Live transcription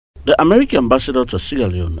The American ambassador to Sierra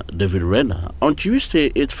Leone, David Reimer, on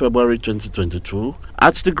Tuesday, 8 February 2022,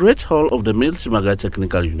 at the Great Hall of the Milton Margai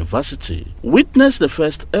Technical University, witnessed the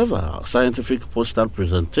first ever scientific postal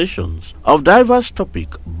presentations of diverse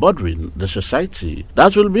topics bordering the society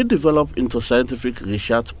that will be developed into scientific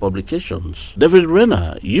research publications. David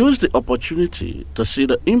Reimer used the opportunity to see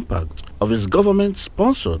the impact of his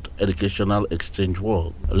government-sponsored educational exchange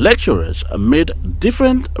work. Lecturers made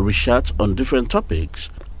different research on different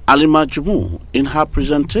topics. Alima Jumu, in her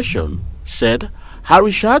presentation, said her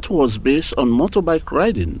research was based on motorbike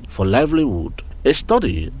riding for livelihood, a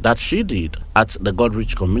study that she did at the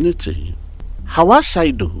Godrich community. Hawa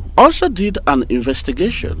Saidu also did an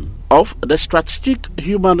investigation of the strategic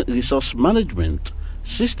human resource management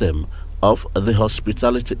system of the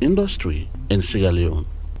hospitality industry in Sierra Leone.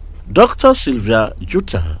 Dr. Sylvia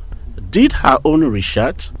Juta did her own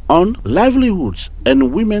research on livelihoods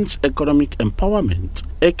and women's economic empowerment,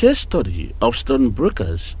 a case study of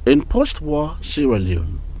stonebrokers in post-war Sierra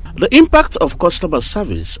Leone. The impact of customer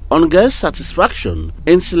service on guest satisfaction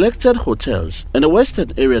in selected hotels in the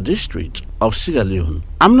Western Area District of Sierra Leone.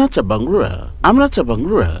 Amnata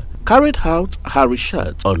Bangura carried out her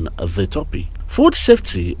research on the topic. Food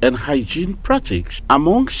safety and hygiene practices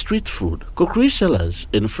among street food cookery sellers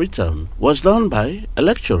in Freetown was done by a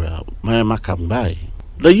lecturer, Maya.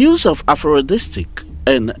 The use of aphrodisiac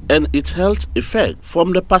and its health effect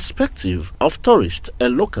from the perspective of tourists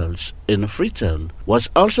and locals in Freetown was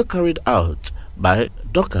also carried out by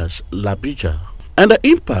Dorcas Labija. And the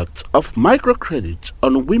impact of microcredit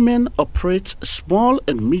on women operate small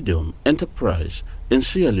and medium enterprise in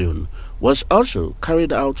Sierra Leone was also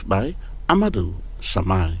carried out by Amadou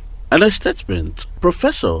Samai. In a statement,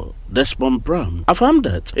 Professor Desmond Brown affirmed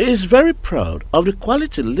that he is very proud of the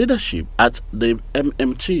quality leadership at the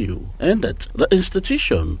MMTU and that the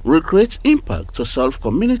institution will create impact to solve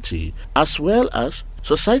community as well as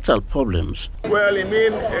societal problems. Well, it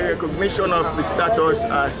means a recognition of the status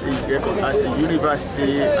as a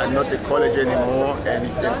university and not a college anymore, and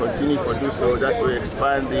if they continue to do so, that will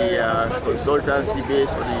expand the consultancy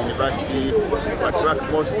base for the university, to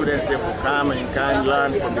attract more students that will come and can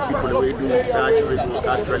learn from the people who do research,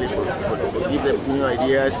 actually for give them new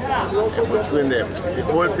ideas and for train them. The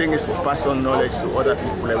whole thing is for pass on knowledge to other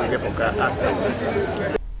people that we get from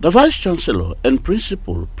after. The Vice-Chancellor and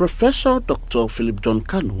Principal, Professor Dr. Philip John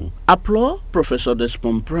Kanu, applaud Professor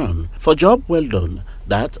Desmond Brown for job well done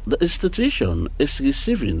that the institution is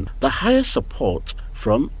receiving the highest support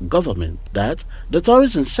from government, that the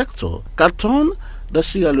tourism sector can turn the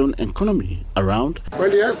Sierra Leone economy around. Well,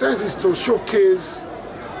 the essence is to showcase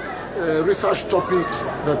research topics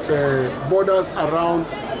that borders around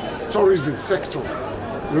tourism sector.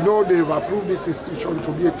 You know, they've approved this institution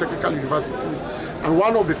to be a technical university, and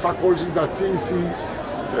one of the faculties that TEC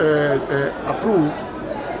approved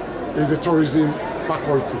is the tourism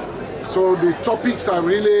faculty. So the topics are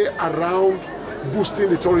really around boosting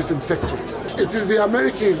the tourism sector. It is the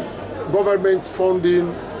American government funding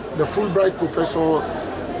the Fulbright professor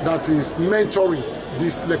that is mentoring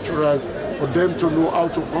these lecturers for them to know how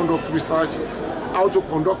to conduct research,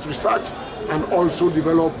 and also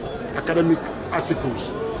develop academic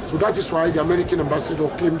articles. So that is why the American ambassador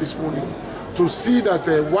came this morning to see that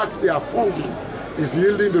what they are funding is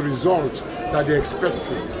yielding the results that they're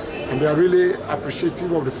expecting. And they are really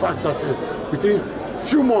appreciative of the fact that within a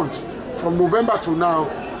few months, from November to now,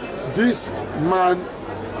 this man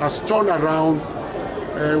has turned around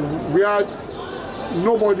where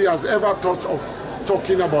nobody has ever thought of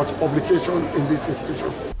talking about publication in this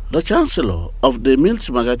institution. The Chancellor of the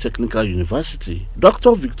Milton Margai Technical University,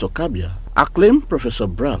 Dr. Victor Kabia, acclaimed Professor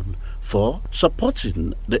Brown for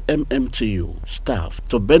supporting the MMTU staff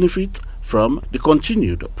to benefit from the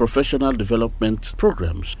continued professional development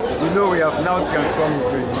programs. You know, we have now transformed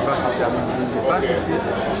into a university. The university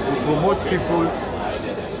will promote people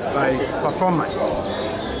by performance.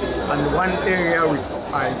 And one area we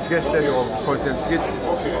are interested or concentrate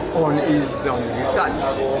on is on research.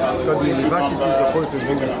 Because the university is supposed to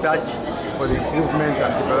do research for the improvement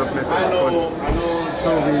and development of the country. So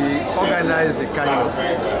we organized a kind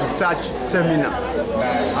of research seminar,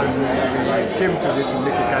 and we came today to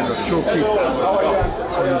make a kind of showcase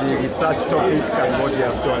on the research topics and what they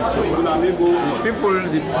have done so far.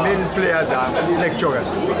 The main players are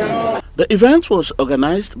lecturers. The event was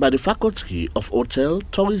organized by the Faculty of Hotel,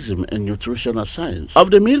 Tourism and Nutritional Science of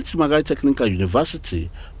the Milton Margai Technical University,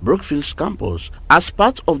 Brookfield campus, as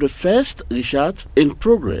part of the first Research in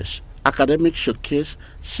Progress academic showcase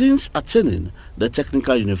since attaining the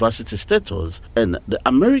technical university status, and the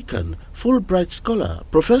American Fulbright scholar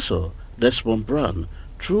Professor Desmond Brown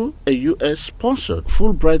through a US-sponsored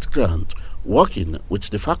Fulbright grant, working with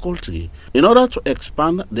the faculty in order to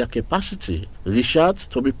expand their capacity, research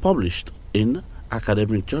to be published in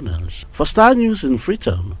academic journals. For Star News in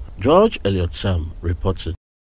Freetown, George Elliott Sam reported.